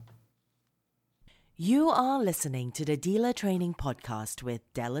You are listening to the Dealer Training Podcast with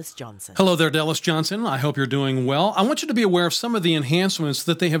Dallas Johnson. Hello there, Dallas Johnson. I hope you're doing well. I want you to be aware of some of the enhancements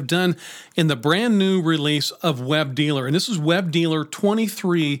that they have done in the brand new release of webDEALER. And this is webDEALER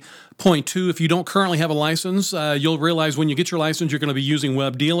 23.2. If you don't currently have a license, you'll realize when you get your license, you're going to be using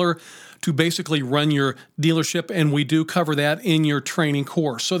webDEALER to basically run your dealership, and we do cover that in your training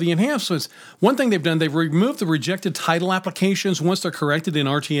course. So the enhancements, one thing they've done, they've removed the rejected title applications once they're corrected in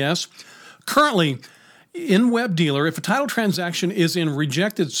RTS. Currently, in webDEALER, if a title transaction is in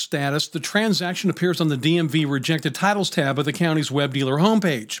rejected status, the transaction appears on the DMV Rejected Titles tab of the county's webDEALER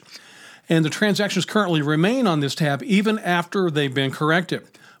homepage. And the transactions currently remain on this tab even after they've been corrected.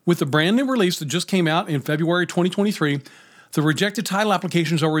 With the brand new release that just came out in February 2023, the rejected title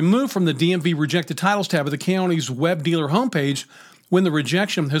applications are removed from the DMV Rejected Titles tab of the county's webDEALER homepage when the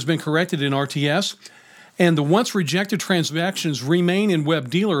rejection has been corrected in RTS. And the once rejected transactions remain in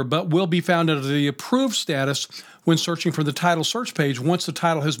webDEALER but will be found under the approved status when searching for the title search page once the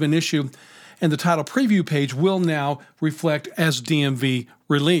title has been issued, and the title preview page will now reflect as DMV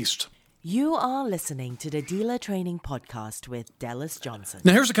released. You are listening to the Dealer Training Podcast with Dallas Johnson.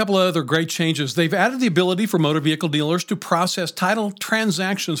 Now, here's a couple of other great changes. They've added the ability for motor vehicle dealers to process title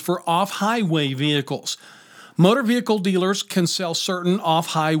transactions for off-highway vehicles. Motor vehicle dealers can sell certain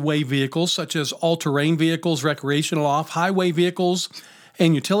off-highway vehicles, such as all-terrain vehicles, recreational off-highway vehicles,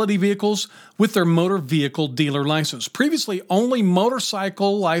 and utility vehicles with their motor vehicle dealer license. Previously, only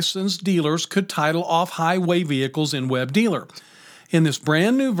motorcycle licensed dealers could title off-highway vehicles in webDEALER. In this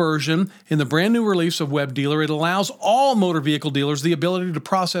brand new version, in the brand new release of webDEALER, it allows all motor vehicle dealers the ability to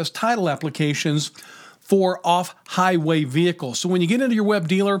process title applications for off-highway vehicles. So when you get into your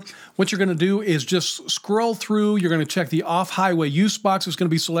webDEALER, what you're going to do is just scroll through. You're going to check the off-highway use box. It's going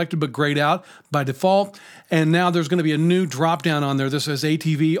to be selected but grayed out by default. And now there's going to be a new drop-down on there that says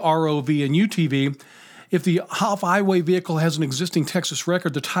ATV, ROV, and UTV. If the off-highway vehicle has an existing Texas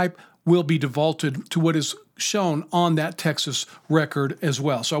record, the type will be defaulted to what is shown on that Texas record as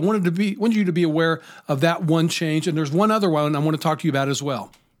well. So I wanted you to be aware of that one change. And there's one other one I want to talk to you about as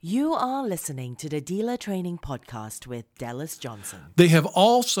well. You are listening to the Dealer Training Podcast with Dallas Johnson. They have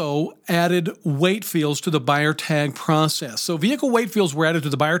also added weight fields to the buyer tag process. So vehicle weight fields were added to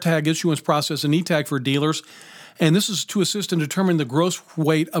the buyer tag issuance process and e-tag for dealers. And this is to assist in determining the gross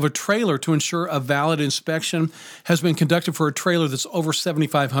weight of a trailer to ensure a valid inspection has been conducted for a trailer that's over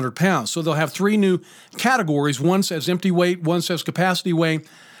 7,500 pounds. So they'll have three new categories. One says empty weight, one says capacity weight,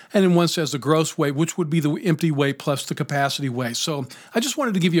 and then one says the gross weight, which would be the empty weight plus the capacity weight. So I just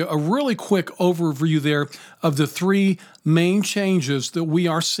wanted to give you a really quick overview there of the three main changes that we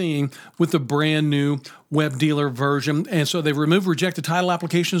are seeing with the brand new webDEALER version. And so they've removed rejected title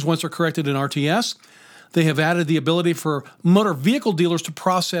applications once they're corrected in RTS. They have added the ability for motor vehicle dealers to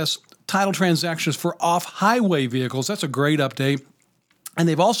process title transactions for off-highway vehicles. That's a great update. And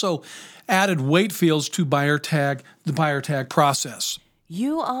they've also added weight fields to the buyer tag process.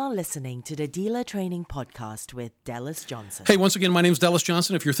 You are listening to the Dealer Training Podcast with Dallas Johnson. Hey, once again, my name is Dallas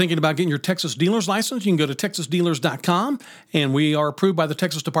Johnson. If you're thinking about getting your Texas dealer's license, you can go to texasdealers.com, and we are approved by the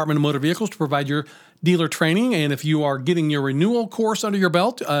Texas Department of Motor Vehicles to provide your dealer training. And if you are getting your renewal course under your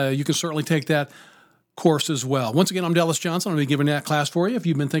belt, you can certainly take that course as well. Once again, I'm Dallas Johnson. I'm going to be giving that class for you. If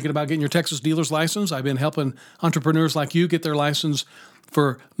you've been thinking about getting your Texas dealer's license, I've been helping entrepreneurs like you get their license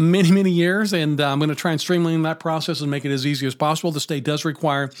for many, many years, and I'm going to try and streamline that process and make it as easy as possible. The state does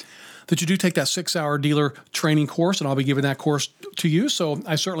require that you do take that 6-hour dealer training course, and I'll be giving that course to you. So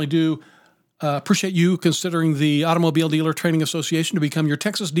I certainly do appreciate you considering the Automobile Dealer Training Association to become your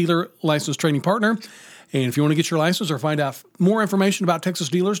Texas dealer license training partner. And if you want to get your license or find out more information about Texas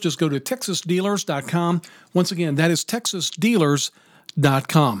dealers, just go to texasdealers.com. Once again, that is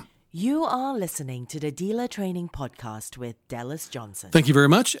texasdealers.com. You are listening to the Dealer Training Podcast with Dallas Johnson. Thank you very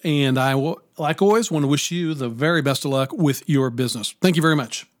much. And I will, like always, want to wish you the very best of luck with your business. Thank you very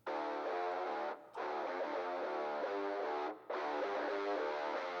much.